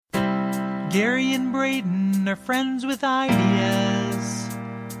Gary and Braden are friends with ideas.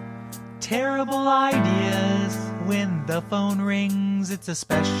 Terrible ideas. When the phone rings, it's a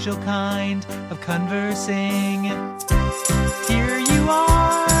special kind of conversing. Here you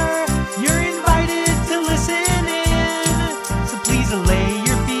are, you're invited to listen in. So please allay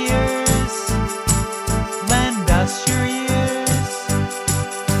your fears, lend us your ears.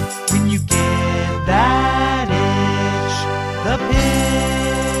 When you get that itch, the pitch.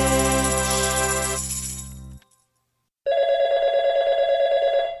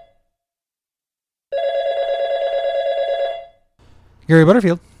 Gary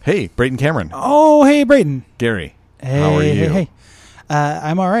Butterfield. Hey, Brayton Cameron. Oh, hey, Brayton. Gary. Hey, how are you? Hey.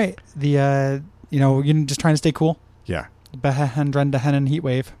 I'm all right. You're just trying to stay cool. Yeah. Behendrendehennen heat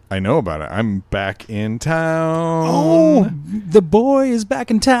wave. I know about it. I'm back in town. Oh, the boy is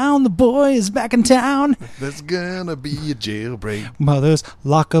back in town. The boy is back in town. There's gonna be a jailbreak. Mothers,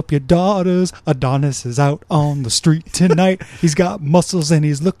 lock up your daughters. Adonis is out on the street tonight. He's got muscles and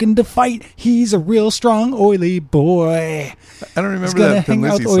he's looking to fight. He's a real strong, oily boy. I don't remember He's gonna that Thin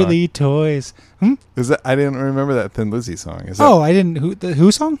hang out Lizzy with song. oily toys. Is that? I didn't remember that Thin Lizzy song. Is that I didn't. The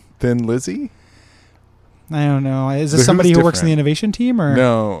Who song? Thin Lizzy? I don't know. Is The this Who's somebody who works in the different. innovation team, or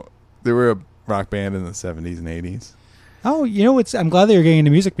No, they were a rock band in the 70s and 80s. Oh, I'm glad that you're getting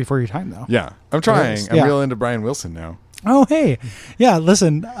into music before your time, though. Yeah, I'm trying. Yes, I'm yeah. real into Brian Wilson now. Oh, hey, yeah.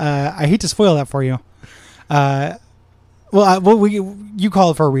 Listen, I hate to spoil that for you. You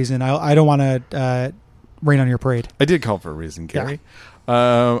called for a reason. I don't want to rain on your parade. I did call for a reason, Gary.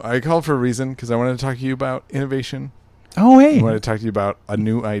 I called for a reason because I wanted to talk to you about innovation. Oh, hey. I wanted to talk to you about a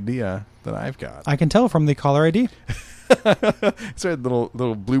new idea that I've got. I can tell from the caller ID. Sorry,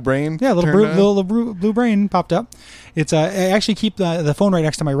 little blue brain. Yeah, turned on. blue brain popped up. It's I actually keep the phone right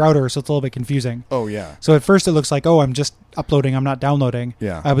next to my router, so it's a little bit confusing. Oh yeah. So at first it looks like, I'm just uploading, I'm not downloading.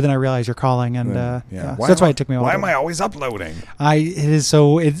 Yeah. But then I realize you're calling, and yeah. So that's why it took me a while. Why am I always uploading?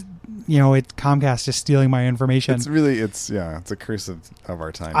 Comcast is stealing my information. It's a curse of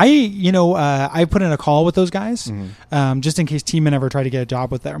our time. I put in a call with those guys, just in case T-Man ever tried to get a job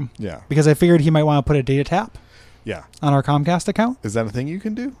with them. Yeah. Because I figured he might want to put a data tap. Yeah. On our Comcast account. Is that a thing you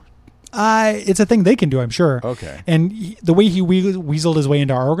can do? It's a thing they can do, I'm sure. Okay. And the way he weaseled his way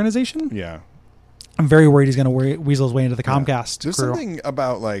into our organization, Yeah. I'm very worried he's going to weasel his way into the Comcast There's crew. something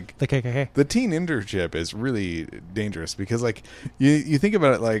about like The KKK. the teen internship is really dangerous because like you think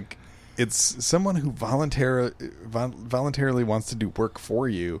about it like it's someone who voluntarily wants to do work for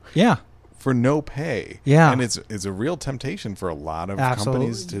you. Yeah. For no pay. Yeah. And it's a real temptation for a lot of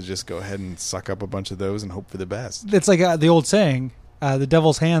companies to just go ahead and suck up a bunch of those and hope for the best. It's like the old saying, the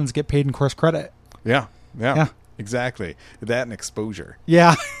devil's hands get paid in course credit. Yeah. Yeah. Exactly. That and exposure.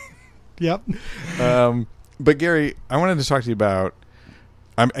 Yeah. Yep. But Gary, I wanted to talk to you about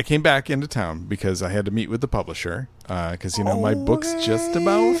I came back into town because I had to meet with the publisher because my book's just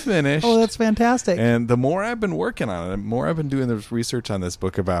about finished. Oh, that's fantastic. And the more I've been working on it, the more I've been doing this research on this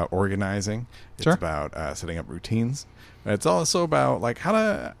book about organizing. It's Sure. about setting up routines. It's also about like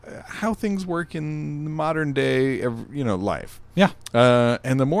how things work in the modern day, life. Yeah.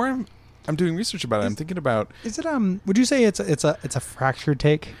 And the more I'm doing research about it, I'm thinking about. Is it would you say it's a fractured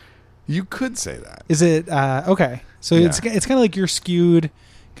take? You could say that. Is it okay? So Yeah. it's kind of like your skewed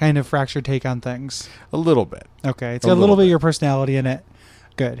kind of fractured take on things. A little bit. Okay, it's got a little bit of your personality in it.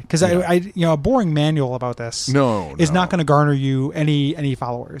 Good, because Yeah. a boring manual about this is not going to garner you any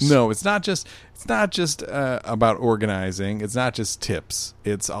followers. No, it's not just about organizing. It's not just tips.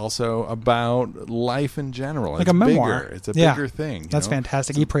 It's also about life in general. Like it's a memoir. Bigger. It's a bigger thing. That's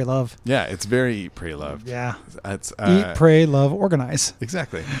fantastic. Eat, pray, love. Yeah, it's very eat, pray, love. Yeah, It's eat, pray, love, organize.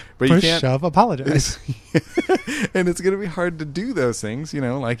 Exactly. But Push, you can't shove, apologize. and it's going to be hard to do those things,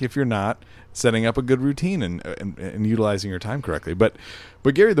 like if you're not setting up a good routine and utilizing your time correctly. But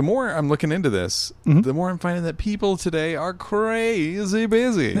Gary, the more I'm looking into this, the more I'm finding that people today are crazy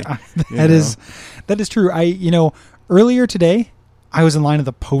busy. That is true. Earlier today, I was in line at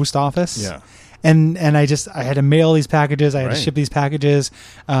the post office. Yeah. And I had to mail these packages. I had to ship these packages.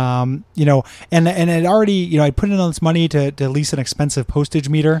 And I'd already, I put in all this money to lease an expensive postage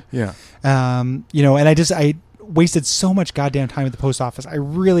meter. Yeah. And I wasted so much goddamn time at the post office. I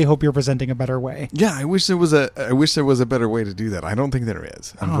really hope you're presenting a better way. Yeah, I wish there was a better way to do that. I don't think there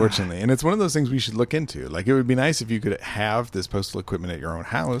is, unfortunately. And it's one of those things we should look into. Like, it would be nice if you could have this postal equipment at your own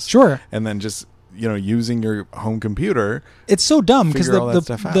house. Sure. And then just, using your home computer. It's so dumb because figure all that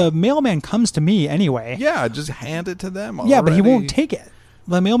stuff out. the mailman comes to me anyway. Yeah, just hand it to them already. Yeah, but he won't take it.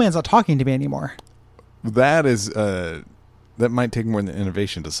 The mailman's not talking to me anymore. That is that might take more than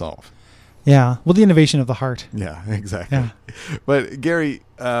innovation to solve. Yeah. Well, the innovation of the heart. Yeah, exactly. Yeah. But Gary,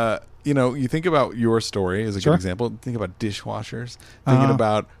 you think about your story as a Sure. good example. Think about dishwashers. Thinking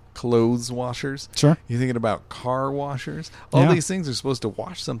about clothes washers. Sure. You're thinking about car washers. All Yeah. these things are supposed to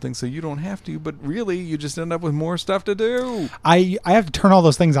wash something so you don't have to, but really you just end up with more stuff to do. I have to turn all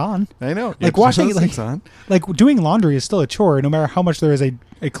those things on. I know. You Like have to washing, turn those things on. like doing laundry is still a chore, no matter how much there is a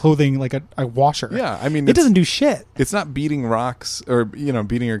clothing, like a washer. Yeah, I mean, it doesn't do shit. It's not beating rocks or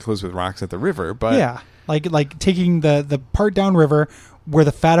beating your clothes with rocks at the river, but Yeah, like taking the part downriver where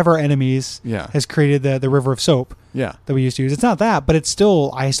the fat of our enemies Yeah. has created the river of soap yeah, that we used to use. It's not that, but it's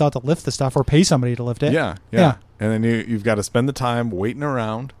still I still have to lift the stuff or pay somebody to lift it. yeah. Yeah. And then you've got to spend the time waiting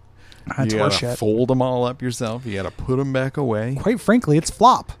around. That's You got to horseshit. fold them all up yourself. You got to put them back away. Quite frankly, it's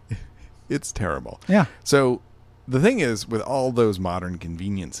flop. It's terrible. Yeah. So the thing is, with all those modern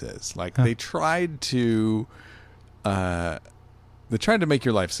conveniences, like they tried to make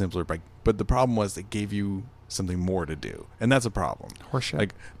your life simpler, but the problem was they gave you something more to do, and that's a problem. Horseshit.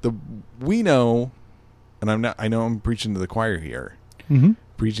 Like we know, and I know I'm preaching to the choir here,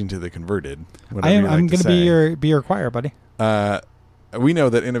 preaching to the converted. I'm going to be your choir, buddy. We know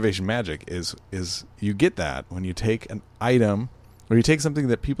that innovation magic is you get that when you take an item or you take something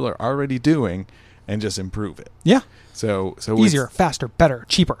that people are already doing and just improve it. Yeah. So Easier, faster, better,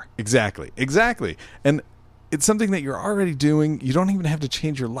 cheaper. Exactly. And it's something that you're already doing. You don't even have to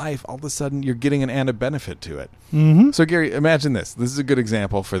change your life. All of a sudden, you're getting an added benefit to it. Mm-hmm. So, Gary, imagine this. This is a good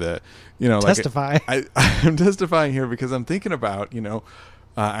example for the, Testify. I'm testifying here because I'm thinking about,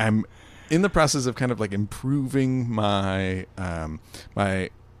 I'm in the process of kind of like improving my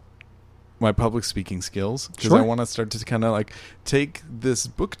my public speaking skills because Sure. I want to start to kind of like take this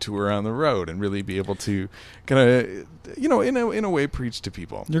book tour on the road and really be able to kind of in a way preach to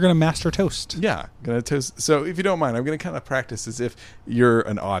people. You're going to master toast. Yeah, gonna toast. So if you don't mind, I'm gonna kind of practice as if you're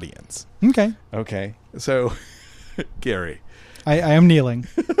an audience. Okay. Okay, so Gary, I am kneeling.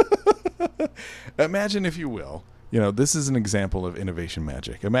 imagine if you will, this is an example of innovation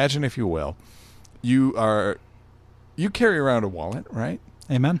magic. Imagine if you will, you carry around a wallet, right?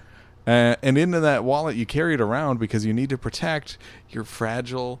 Amen. And into that wallet, you carry it around because you need to protect your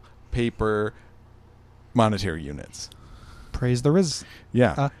fragile paper monetary units. Praise the Riz.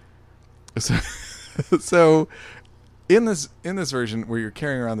 Yeah. So in this version where you're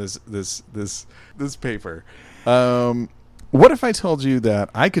carrying around this paper, what if I told you that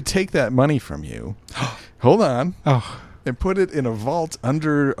I could take that money from you? Hold on. Oh. And put it in a vault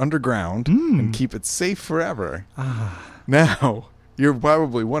underground and keep it safe forever. Now, you're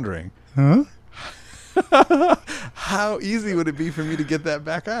probably wondering, Huh? how easy would it be for me to get that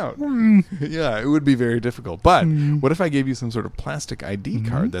back out? Yeah, it would be very difficult. But what if I gave you some sort of plastic ID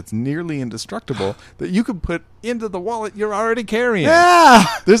card that's nearly indestructible that you could put into the wallet you're already carrying? Yeah.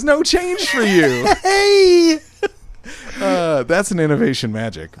 There's no change for you. Hey. That's an innovation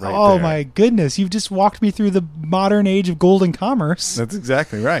magic right Oh there. my goodness. You've just walked me through the modern age of golden commerce. That's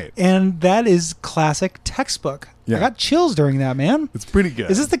exactly right. And that is classic textbook. Yeah. I got chills during that, man. It's pretty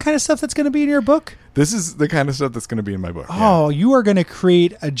good. Is this the kind of stuff that's going to be in your book? This is the kind of stuff that's going to be in my book. Oh, you are going to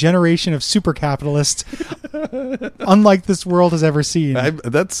create a generation of super capitalists unlike this world has ever seen.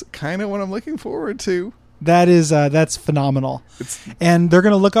 That's kind of what I'm looking forward to. That's phenomenal. And they're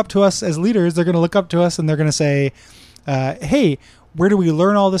going to look up to us as leaders. They're going to look up to us and they're going to say, hey, where do we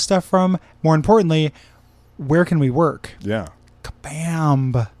learn all this stuff from? More importantly, where can we work? Yeah.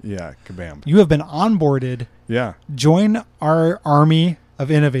 Kabam. Yeah, kabam. You have been onboarded. Yeah. Join our army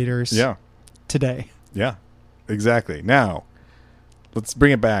of innovators today. Yeah, exactly. Now, let's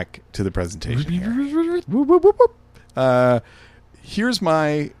bring it back to the presentation here. Here's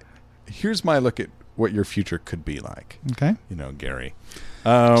my look at what your future could be like. Okay. Gary.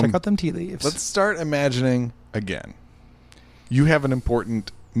 Check out them tea leaves. Let's start imagining again. You have an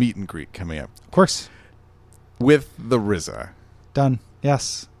important meet and greet coming up. Of course. With the RZA. Done.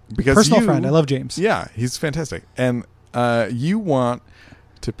 Yes. Because personal friend. I love James. Yeah, he's fantastic. And you want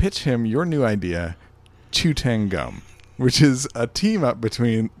to pitch him your new idea, Chu-Tang Gum, which is a team up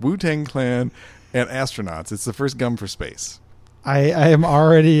between Wu-Tang Clan and astronauts. It's the first gum for space. I am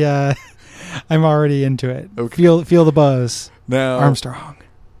already I'm already into it. Okay. Feel the buzz. Now, Armstrong.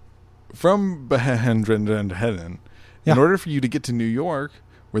 From Behendren, in order for you to get to New York,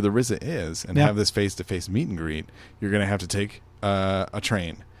 where the RZA is, and have this face-to-face meet and greet, you're going to have to take a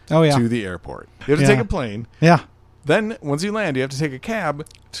train to the airport. You have to take a plane. Yeah. Then, once you land, you have to take a cab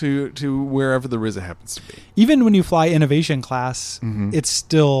to wherever the RZA happens to be. Even when you fly innovation class, it's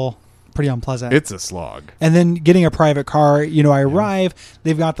still pretty unpleasant. It's a slog. And then getting a private car, I arrive,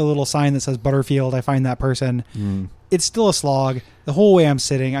 they've got the little sign that says Butterfield. I find that person. It's still a slog. The whole way I'm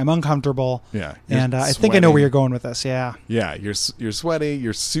sitting, I'm uncomfortable. Yeah. And I think I know where you're going with this. Yeah. Yeah. You're sweaty.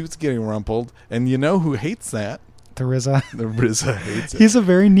 Your suit's getting rumpled. And you know who hates that? The RZA. The RZA hates it. He's a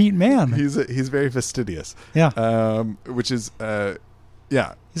very neat man. He's very fastidious. Yeah. Which is,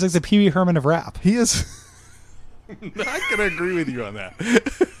 yeah. He's like the Pee Wee Herman of rap. He is. I'm not going to agree with you on that.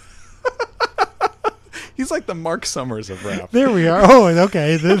 He's like the Mark Summers of rap. There we are. Oh,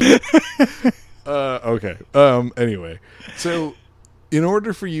 okay. Okay. Anyway, so in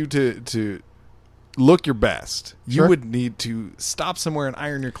order for you to look your best, you would need to stop somewhere and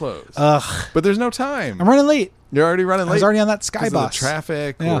iron your clothes. Ugh. But there's no time. I'm running late. You're already running late. I was already on that Sky Bus. The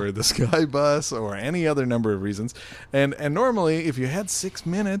traffic or the Sky Bus or any other number of reasons. And normally, if you had 6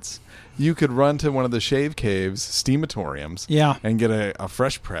 minutes, you could run to one of the shave caves, steamatoriums, and get a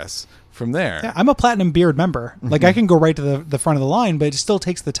fresh press from there. Yeah, I'm a Platinum Beard member. Like, I can go right to the front of the line, but it still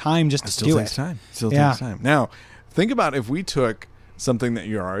takes the time just to do it. It still takes time. Now, think about if we took something that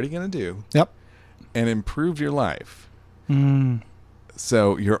you're already going to do and improved your life.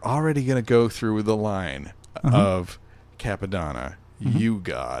 So you're already going to go through the line of Capadonna, You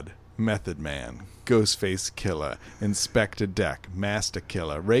God, Method Man, Ghostface Killer, Inspector Deck, Master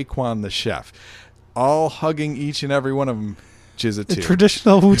Killer, Raekwon the Chef, all hugging each and every one of them. The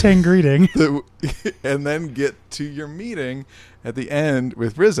traditional Wu-Tang greeting. And then get to your meeting at the end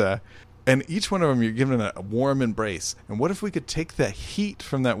with RZA, and each one of them you're given a warm embrace. And what if we could take the heat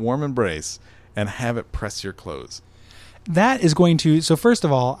from that warm embrace and have it press your clothes? That is going to... So first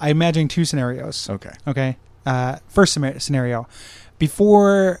of all, I'm imagining 2 scenarios. Okay. First scenario.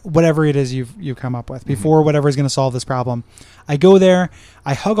 Before whatever it is you've come up with, before whatever is going to solve this problem, I go there,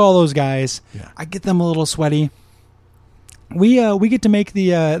 I hug all those guys, I get them a little sweaty. We get to make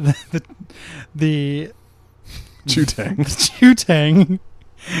the Wu-Tang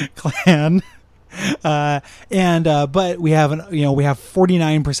clan, but we have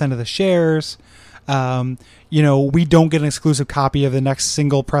 49% of the shares. We don't get an exclusive copy of the next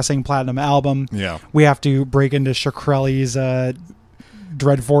single pressing platinum album. Yeah, we have to break into Shakreli's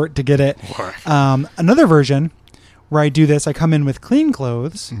Dreadfort to get it. Another version where I do this, I come in with clean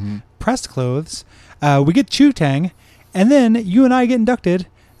clothes, pressed clothes. We get Wu-Tang. And then you and I get inducted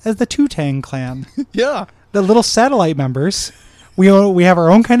as the Wu-Tang clan. Yeah. The little satellite members. We have our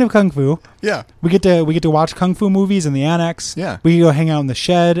own kind of kung fu. Yeah. We get to watch kung fu movies in the annex. Yeah. We can go hang out in the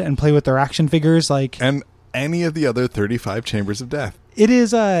shed and play with their action figures and any of the other 35 chambers of death. It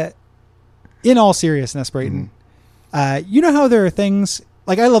is in all seriousness, Brayton. You know how there are things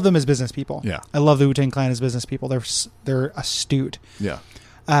like I love them as business people. Yeah. I love the Wu-Tang clan as business people. They're astute. Yeah.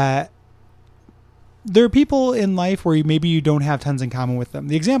 There are people in life where maybe you don't have tons in common with them.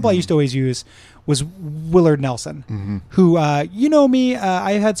 The example I used to always use was Willard Nelson, who, you know me,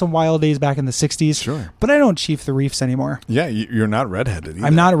 I had some wild days back in the 60s, sure, but I don't chief the reefs anymore. Yeah, you're not redheaded either.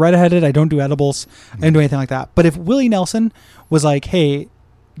 I'm not redheaded. I don't do edibles. I don't do anything like that. But if Willie Nelson was like, hey,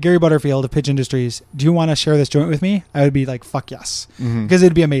 Gary Butterfield of Pitch Industries, do you want to share this joint with me? I would be like, fuck yes, because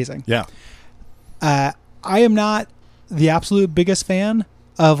it'd be amazing. Yeah. I am not the absolute biggest fan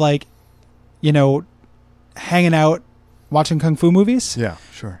of hanging out, watching kung fu movies. Yeah,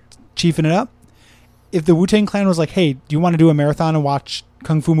 sure. Chiefing it up. If the Wu-Tang clan was like, hey, do you want to do a marathon and watch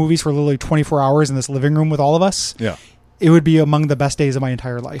kung fu movies for literally 24 hours in this living room with all of us? Yeah. It would be among the best days of my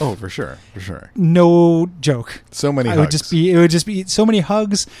entire life. Oh, for sure. For sure. No joke. So many hugs. It would just be so many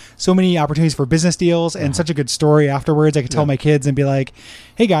hugs, so many opportunities for business deals, and such a good story afterwards. I could tell my kids and be like,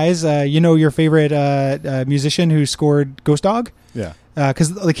 hey guys, your favorite musician who scored Ghost Dog? Yeah.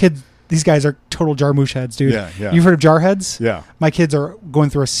 Because the kids, these guys are total Jarmusch heads, dude. Yeah, yeah. You've heard of Jarheads? Yeah. My kids are going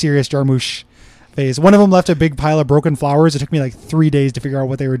through a serious Jarmusch phase. One of them left a big pile of broken flowers. It took me like 3 days to figure out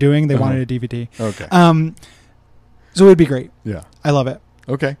what they were doing. They wanted a DVD. Okay. So it'd be great. Yeah. I love it.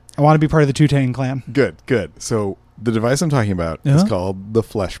 Okay. I want to be part of the Wu-Tang clan. Good. So the device I'm talking about is called the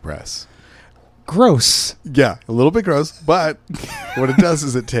Flesh Press. Gross. Yeah, a little bit gross, but what it does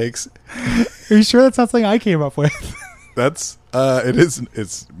is it takes... Are you sure that's not something I came up with? That's it is.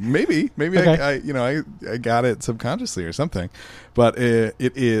 It's maybe Okay. I got it subconsciously or something, but it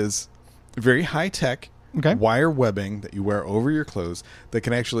is very high tech wire webbing that you wear over your clothes that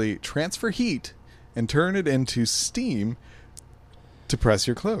can actually transfer heat and turn it into steam to press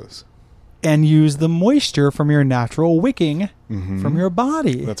your clothes and use the moisture from your natural wicking from your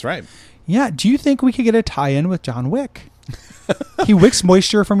body. That's right. Yeah. Do you think we could get a tie-in with John Wick? He wicks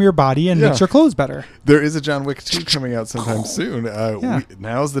moisture from your body and makes your clothes better. There is a John Wick 2 coming out sometime soon.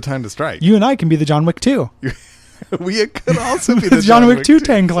 Now's the time to strike. You and I can be the John Wick 2. We could also be the John Wick 2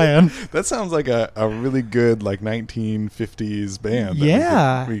 Tang Clan. That sounds like a really good like 1950s band.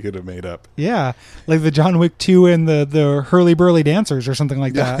 Yeah, we could have made up. Yeah, like the John Wick 2 and the Hurly Burly Dancers or something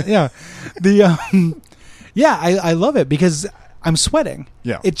like that. Yeah, I love it because I'm sweating.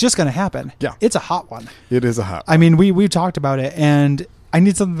 Yeah, it's just gonna happen. Yeah, it's a hot one. It is a hot one. I mean, we've talked about it, and I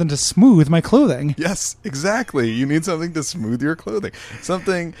need something to smooth my clothing. Yes, exactly. You need something to smooth your clothing.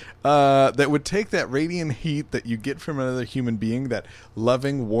 Something that would take that radiant heat that you get from another human being, that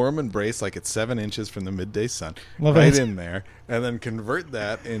loving, warm embrace, like it's 7 inches from the midday sun, in there, and then convert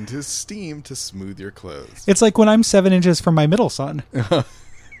that into steam to smooth your clothes. It's like when I'm 7 inches from my middle son.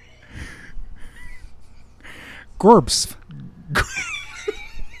 Gorbs.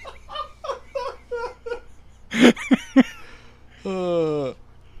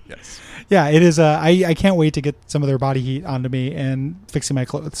 Yes. Yeah, it is. I can't wait to get some of their body heat onto me and fixing my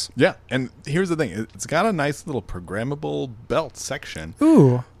clothes. Yeah, and here's the thing. It's got a nice little programmable belt section.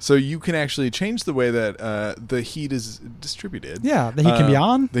 Ooh. So you can actually change the way that the heat is distributed. Yeah, the heat can be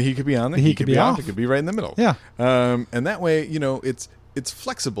on. The heat could be on. The heat could be off. It could be right in the middle. Yeah. And that way, it's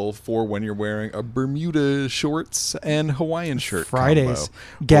flexible for when you're wearing a Bermuda shorts and Hawaiian shirt Fridays.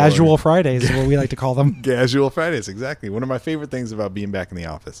 combo. Casual Fridays is what we like to call them. Casual Fridays, exactly. One of my favorite things about being back in the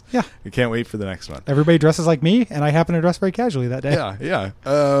office. Yeah. I can't wait for the next one. Everybody dresses like me, and I happen to dress very casually that day. Yeah.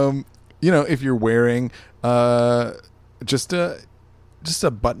 If you're wearing just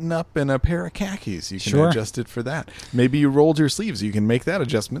a button up and a pair of khakis, you can adjust it for that. Maybe you rolled your sleeves. You can make that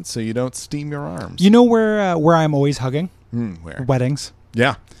adjustment so you don't steam your arms. You know where I'm always hugging? Where? Weddings.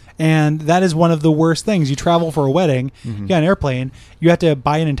 Yeah. And that is one of the worst things. You travel for a wedding, you got an airplane, you have to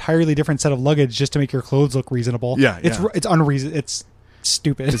buy an entirely different set of luggage just to make your clothes look reasonable. Yeah. It's unreasonable. It's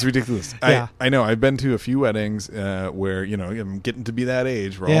stupid. It's ridiculous. Yeah. I know. I've been to a few weddings where, I'm getting to be that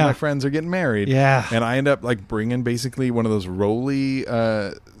age where all my friends are getting married. Yeah. And I end up like bringing basically one of those rolly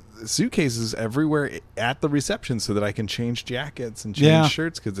suitcases everywhere at the reception so that I can change jackets and change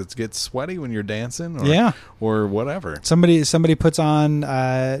shirts because it gets sweaty when you're dancing or whatever. Somebody puts on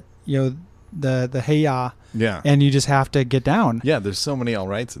the hey ya. Yeah. And you just have to get down. Yeah, there's so many all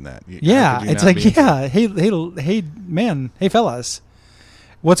rights in that. It's like, hey man, hey fellas.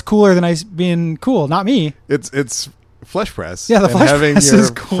 What's cooler than being cool? Not me. It's flesh press. Yeah, the flesh press is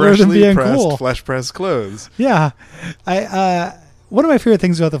cooler than being cool. Flesh press clothes. Yeah. One of my favorite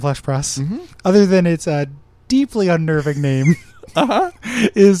things about the flesh press, other than its a deeply unnerving name,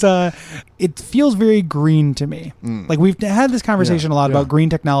 is it feels very green to me. Like we've had this conversation a lot about green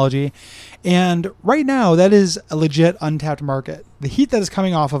technology, and right now that is a legit untapped market. The heat that is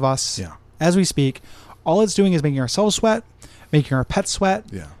coming off of us as we speak, all it's doing is making ourselves sweat, making our pets sweat,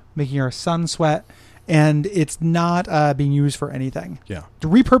 making our son sweat, and it's not being used for anything. Yeah. To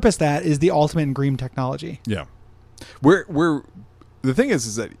repurpose that is the ultimate in green technology. Yeah. The thing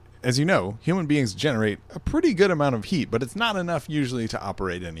is that, as you know, human beings generate a pretty good amount of heat, but it's not enough usually to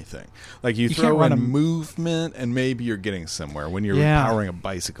operate anything. Like you throw in movement and maybe you're getting somewhere when you're powering a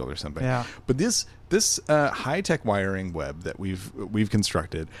bicycle or something. Yeah. But this high-tech wiring web that we've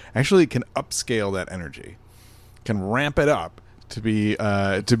constructed actually can upscale that energy, can ramp it up to be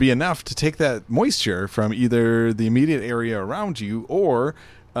enough to take that moisture from either the immediate area around you or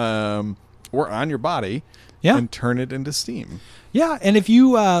on your body and turn it into steam. Yeah, and if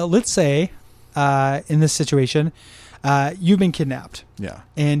you, let's say, in this situation, you've been kidnapped. Yeah.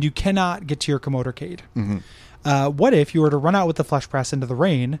 And you cannot get to your commodorcade. What if you were to run out with the flesh press into the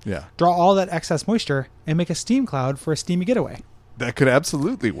rain, draw all that excess moisture, and make a steam cloud for a steamy getaway? That could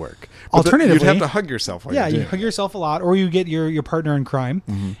absolutely work. But alternatively, you'd have to hug yourself while you hug yourself a lot, or you get your partner in crime,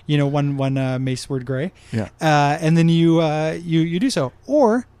 one Mace Word Gray, and then you do so.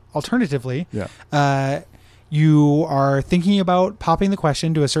 Or, alternatively, you are thinking about popping the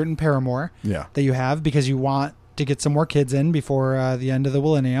question to a certain paramour that you have because you want to get some more kids in before the end of the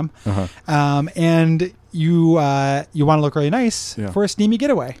millennium. And you want to look really nice for a steamy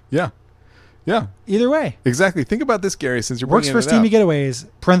getaway. Yeah. Either way. Exactly. Think about this, Gary, since you're works bringing for steamy getaways,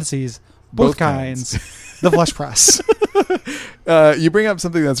 parentheses, both kinds. The flesh press. You bring up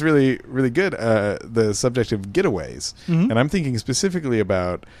something that's really, really good, the subject of getaways. And I'm thinking specifically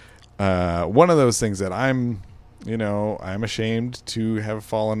about one of those things that I'm ashamed to have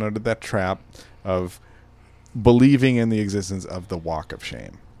fallen under that trap of believing in the existence of the walk of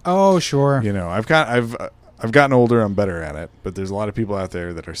shame. Oh, sure. I've gotten older. I'm better at it, but there's a lot of people out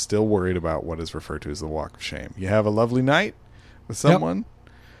there that are still worried about what is referred to as the walk of shame. You have a lovely night with someone,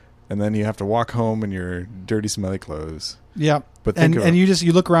 and then you have to walk home in your dirty, smelly clothes. Yeah. But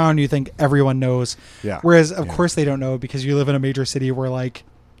you look around and you think everyone knows. Yeah. Whereas of course they don't know because you live in a major city where like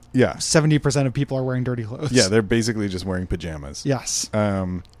Yeah. 70% of people are wearing dirty clothes. Yeah, they're basically just wearing pajamas. Yes.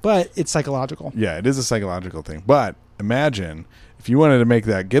 Um, But it's psychological. yeah, it is a psychological thing. But imagine if you wanted to make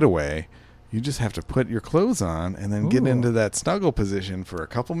that getaway, you just have to put your clothes on and then get Ooh. into that snuggle position for a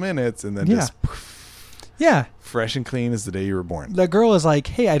couple minutes and then Yeah. just Yeah. fresh and clean as the day you were born. The girl is like,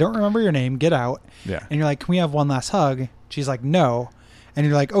 hey, I don't remember your name. Get out. Yeah. And you're like, can we have one last hug? She's like, no. And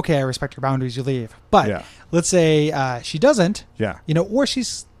you're like, okay, I respect your boundaries. You leave. But Yeah. let's say she doesn't, Yeah. or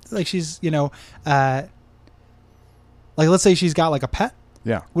she's, like, let's say she's got like a pet.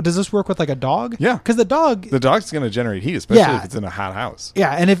 Yeah. Well, does this work with like a dog? Yeah. Because the dog's going to generate heat, especially Yeah. if it's in a hot house.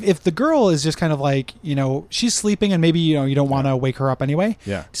 Yeah, and if the girl is just kind of like, she's sleeping and maybe, you don't want to wake her up anyway.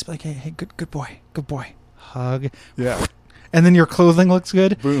 Yeah. Just be like, hey, good boy. Hug. Yeah. And then your clothing looks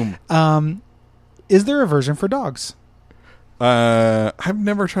good. Boom. Is there a version for dogs? I've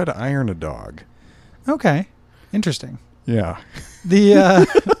never tried to iron a dog. Okay. Interesting. Yeah. The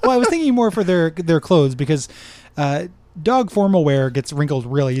well, I was thinking more for their clothes because dog formal wear gets wrinkled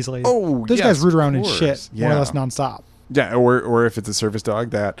real easily. Oh, those yes, guys root around of in course. shit more Yeah. or less nonstop. Yeah, or if it's a service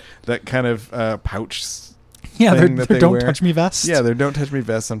dog, that kind of pouch. Yeah, thing they're that they don't wear. touch me vest. Yeah, they're don't touch me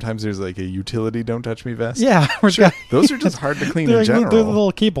vest. Sometimes there's like a utility don't touch me vest. Yeah, Sure. Those are just hard to clean they're in like, general. They're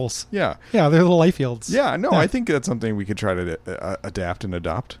little cables. Yeah. Yeah, they're little life yields. Yeah, no, I think that's something we could try to adapt and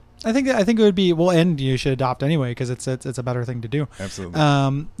adopt. I think it would be and you should adopt anyway because it's a better thing to do. Absolutely.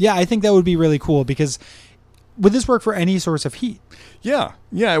 Yeah, I think that would be really cool because would this work for any source of heat? Yeah,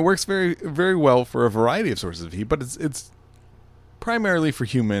 it works very, very well for a variety of sources of heat, but it's primarily for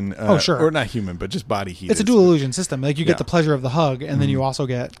human. Sure. Or not human, but just body heat. It's a dual illusion system. Like you get Yeah. the pleasure of the hug, and then you also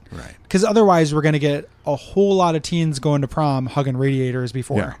get Right. because otherwise we're going to get a whole lot of teens going to prom hugging radiators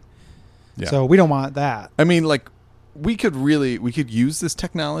before. Yeah. Yeah. So we don't want that. I mean, like, we could use this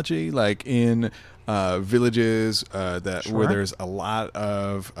technology, like in villages where Sure. there's a lot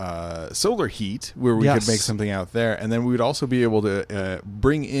of solar heat, where we Yes. could make something out there, and then we would also be able to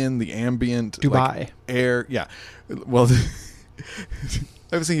bring in the ambient Dubai. like, air. Yeah, well,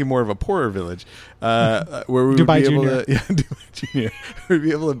 I was thinking more of a poorer village where we would Dubai be able Junior. to, Dubai Junior, we'd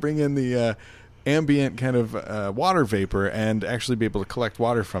be able to bring in the ambient kind of water vapor and actually be able to collect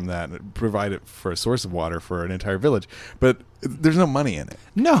water from that and provide it for a source of water for an entire village. But there's no money in it.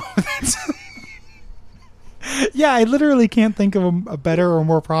 No. That's yeah, I literally can't think of a better or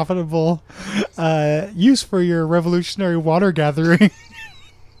more profitable use for your revolutionary water gathering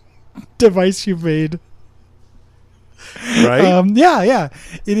device you've made. Right? Yeah.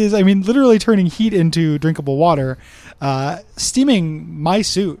 It is, I mean, literally turning heat into drinkable water. Steaming my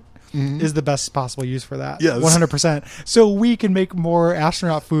suit is the best possible use for that. Yes. 100%. So we can make more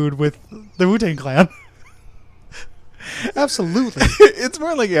astronaut food with the Wu-Tang Clan. Absolutely. It's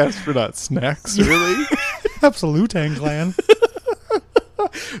more like astronaut snacks, really. Absolute Clan.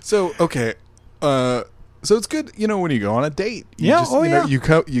 So, okay. So it's good, when you go on a date. You Yeah, you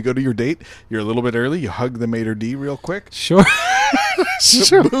go to your date, you're a little bit early, you hug the maitre d' real quick. Sure.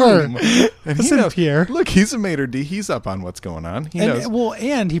 Sure. Boom. And Listen, he knows, Pierre. Look, he's a maitre d'. He's up on what's going on. He knows.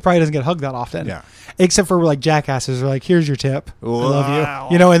 And he probably doesn't get hugged that often. Yeah. Except for like jackasses who are like, here's your tip. Wow. I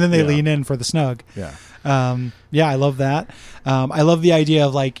love you. And then they Yeah. lean in for the snug. Yeah. Yeah, I love that. I love the idea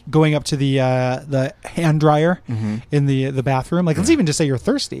of like going up to the hand dryer in the bathroom. Like, let's even just say you're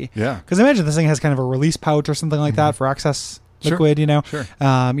thirsty. Yeah. Because imagine this thing has kind of a release pouch or something like that for excess liquid. Sure.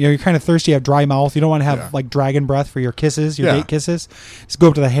 You're kind of thirsty. You have dry mouth. You don't want to have like dragon breath for your kisses, your date kisses. Just go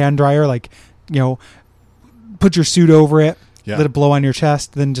up to the hand dryer, like put your suit over it. Yeah. Let it blow on your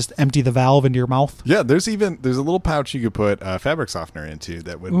chest, then just empty the valve into your mouth. Yeah, there's a little pouch you could put fabric softener into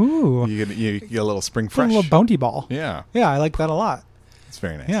that would you get a little spring It's a fresh. little bounty ball. Yeah. Yeah, I like that a lot. It's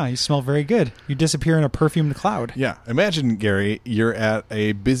very nice. Yeah, you smell very good. You disappear in a perfumed cloud. Yeah. Imagine, Gary, you're at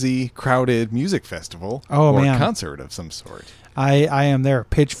a busy, crowded music festival Oh, or man. concert of some sort. I am there.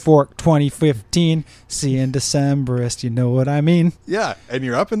 Pitchfork 2015. See you in Decemberist. You know what I mean. Yeah, and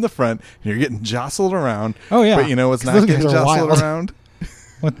you're up in the front, and you're getting jostled around. Oh, yeah. But you know what's 'Cause not those getting guys are jostled wild. around?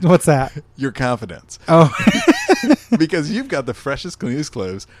 What's that? Your confidence. Oh, Because you've got the freshest, cleanest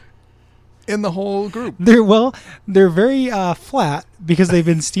clothes in the whole group. they're very flat because they've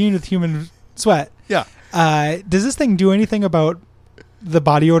been steamed with human sweat. Yeah. Does this thing do anything about the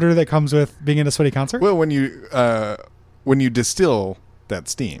body odor that comes with being in a sweaty concert? Well, when you distill that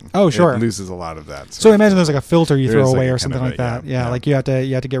steam, Oh, sure. it loses a lot of that. So I imagine there's like a filter you There throw is like away a or kind something of a- like that. yeah, Yeah, yeah. like you have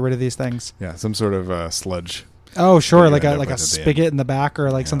to get rid of these things. Yeah, some sort of sludge. Oh, sure, you like end a up like a with at the end. spigot in the back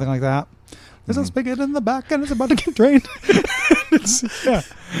or like something like that. There's a spigot in the back and it's about to get drained. Yeah.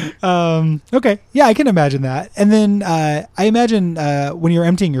 Okay. Yeah, I can imagine that. And then I imagine when you're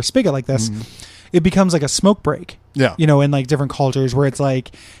emptying your spigot like this, it becomes like a smoke break. Yeah. You know, in like different cultures where it's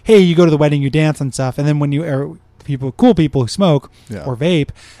like, hey, you go to the wedding, you dance and stuff, and then when you are cool people who smoke or vape,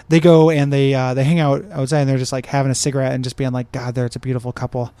 they go and they hang out outside and they're just like having a cigarette and just being like, God, it's a beautiful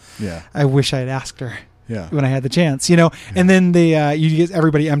couple. Yeah. I wish I had asked her. Yeah. When I had the chance, you know, and then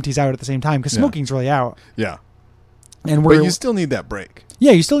everybody empties out at the same time because smoking's really out. Yeah. And but you still need that break.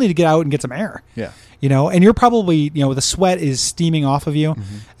 Yeah, you still need to get out and get some air. Yeah. You know, and you're probably, you know, the sweat is steaming off of you.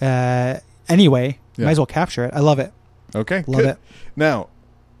 Anyway, might as well capture it. I love it. Okay. Love it. Now,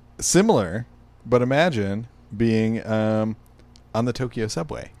 similar, but imagine being on the Tokyo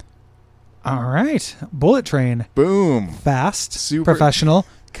subway. All right. Bullet train. Boom. Fast. Super professional.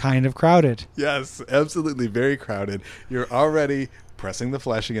 Kind of crowded. Yes, absolutely. Very crowded. You're already pressing the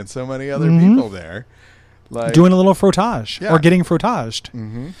flesh against so many other people there. Like, doing a little frottage or getting frottaged,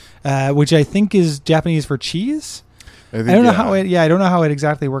 which I think is Japanese for cheese. I don't know how it. Yeah, I don't know how it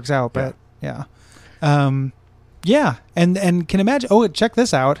exactly works out, but yeah. And can imagine. Oh, check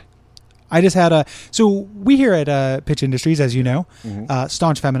this out. I just had so we here at Pitch Industries, as you know,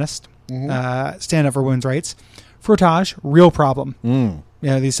 staunch feminist, stand up for women's rights. Frottage, real problem. You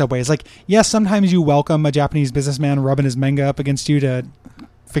know, these subways. Like, yes, sometimes you welcome a Japanese businessman rubbing his manga up against you to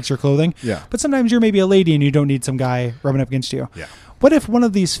fix your clothing. Yeah. But sometimes you're maybe a lady and you don't need some guy rubbing up against you. Yeah. What if one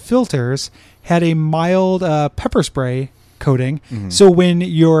of these filters had a mild pepper spray coating, so when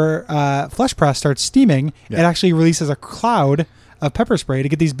your flesh press starts steaming, it actually releases a cloud of pepper spray to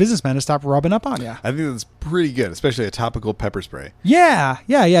get these businessmen to stop rubbing up on you? I think that's pretty good, especially a topical pepper spray. Yeah.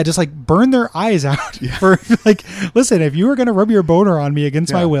 Just like burn their eyes out. For like, listen, if you were going to rub your boner on me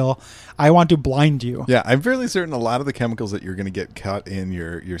against my will, I want to blind you. Yeah, I'm fairly certain a lot of the chemicals that you're going to get caught in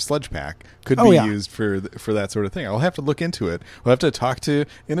your sludge pack could be used for that sort of thing. I'll have to look into it. We'll have to talk to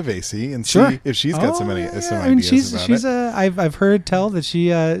Innovacy and see if she's got some ideas about it. I've heard tell that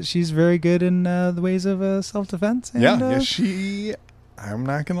she's very good in the ways of self-defense. And, I'm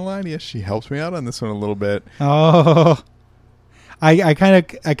not going to lie to you. She helps me out on this one a little bit. Oh, I kind of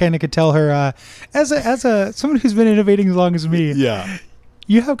could tell her as someone who's been innovating as long as me. Yeah.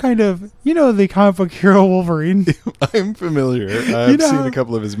 You have kind of, the comic book hero Wolverine. I'm familiar. I've seen a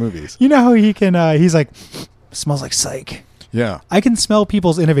couple of his movies. You know how he can, he's like, smells like psych. Yeah. I can smell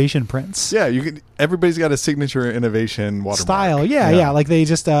people's innovation prints. Yeah, everybody's got a signature innovation watermark. Style. Yeah. Like they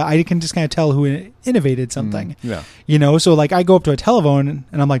just, I can just kind of tell who innovated something. Yeah. So like I go up to a telephone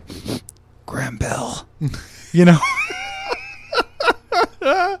and I'm like, Graham Bell.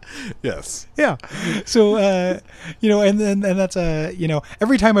 Yes. Yeah. So, and that's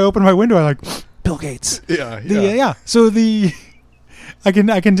every time I open my window, I'm like, Bill Gates. Yeah. So I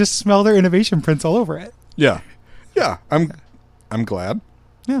can just smell their innovation prints all over it. Yeah. Yeah. I'm glad.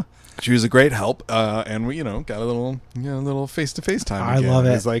 Yeah. She was a great help, and we, got a little face-to-face time. I love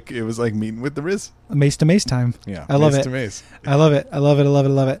it. It was like meeting with the Riz. Mace to mace time. Yeah, I love it. Mace. I love it. I love it. I love it.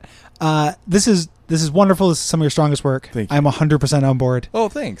 I love it. This is wonderful. This is some of your strongest work. Thank you. I'm 100% on board. Oh,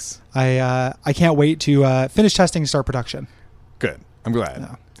 thanks. I can't wait to finish testing and start production. Good. I'm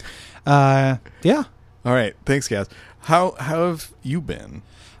glad. Yeah. All right. Thanks, guys. How have you been?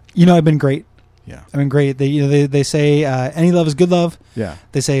 I've been great. Yeah. I mean, great. They say any love is good love. Yeah.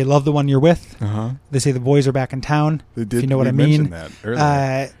 They say love the one you're with. Uh-huh. They say the boys are back in town. They did. If you know what I mean. That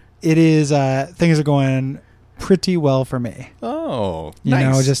earlier. It is. Things are going pretty well for me. Oh,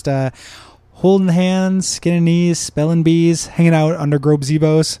 nice. Just holding hands, skinning knees, spelling bees, hanging out under Grove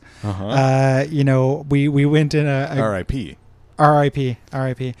Zebos. Uh-huh. We went in a R.I.P. R.I.P.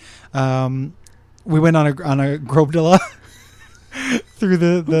 We went on a Grobedilla. Through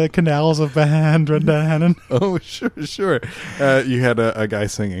the canals of Bahandrandahanan. Oh, sure. You had a guy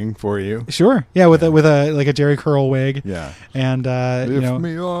singing for you. Sure. Yeah, with a like a Jerry Curl wig. Yeah. And Lift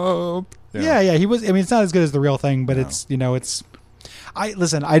me up. Yeah. He was. I mean, it's not as good as the real thing, but it's it's.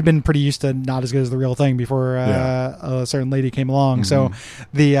 I'd been pretty used to not as good as the real thing before a certain lady came along. So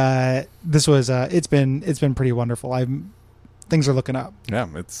this was it's been pretty wonderful. Things are looking up. Yeah,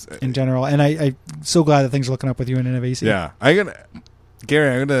 it's in general, and I'm so glad that things are looking up with you in Innovacy. Yeah,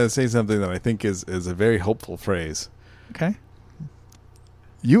 Gary, I'm gonna say something that I think is a very hopeful phrase. Okay.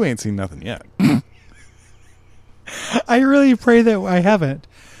 You ain't seen nothing yet. I really pray that I haven't.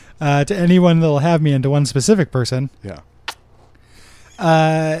 To anyone that'll have me, and to one specific person. Yeah.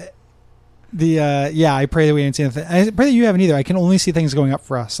 I pray that we ain't seen anything. I pray that you haven't either. I can only see things going up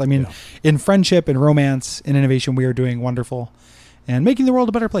for us. I mean, in friendship and romance and innovation, we are doing wonderful and making the world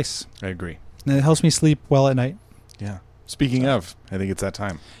a better place. I agree. And it helps me sleep well at night. Yeah. Speaking of, I think it's that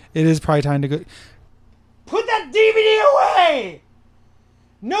time. It is probably time to go. Put that DVD away!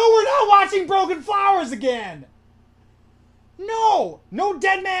 No, we're not watching Broken Flowers again! No! No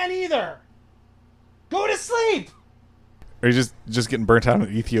Dead Man either! Go to sleep! Are you just getting burnt out on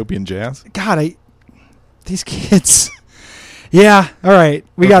Ethiopian jazz? God, these kids. Yeah. All right.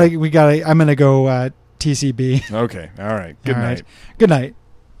 We gotta. I'm gonna go TCB. Okay. All right. Good night. Good night.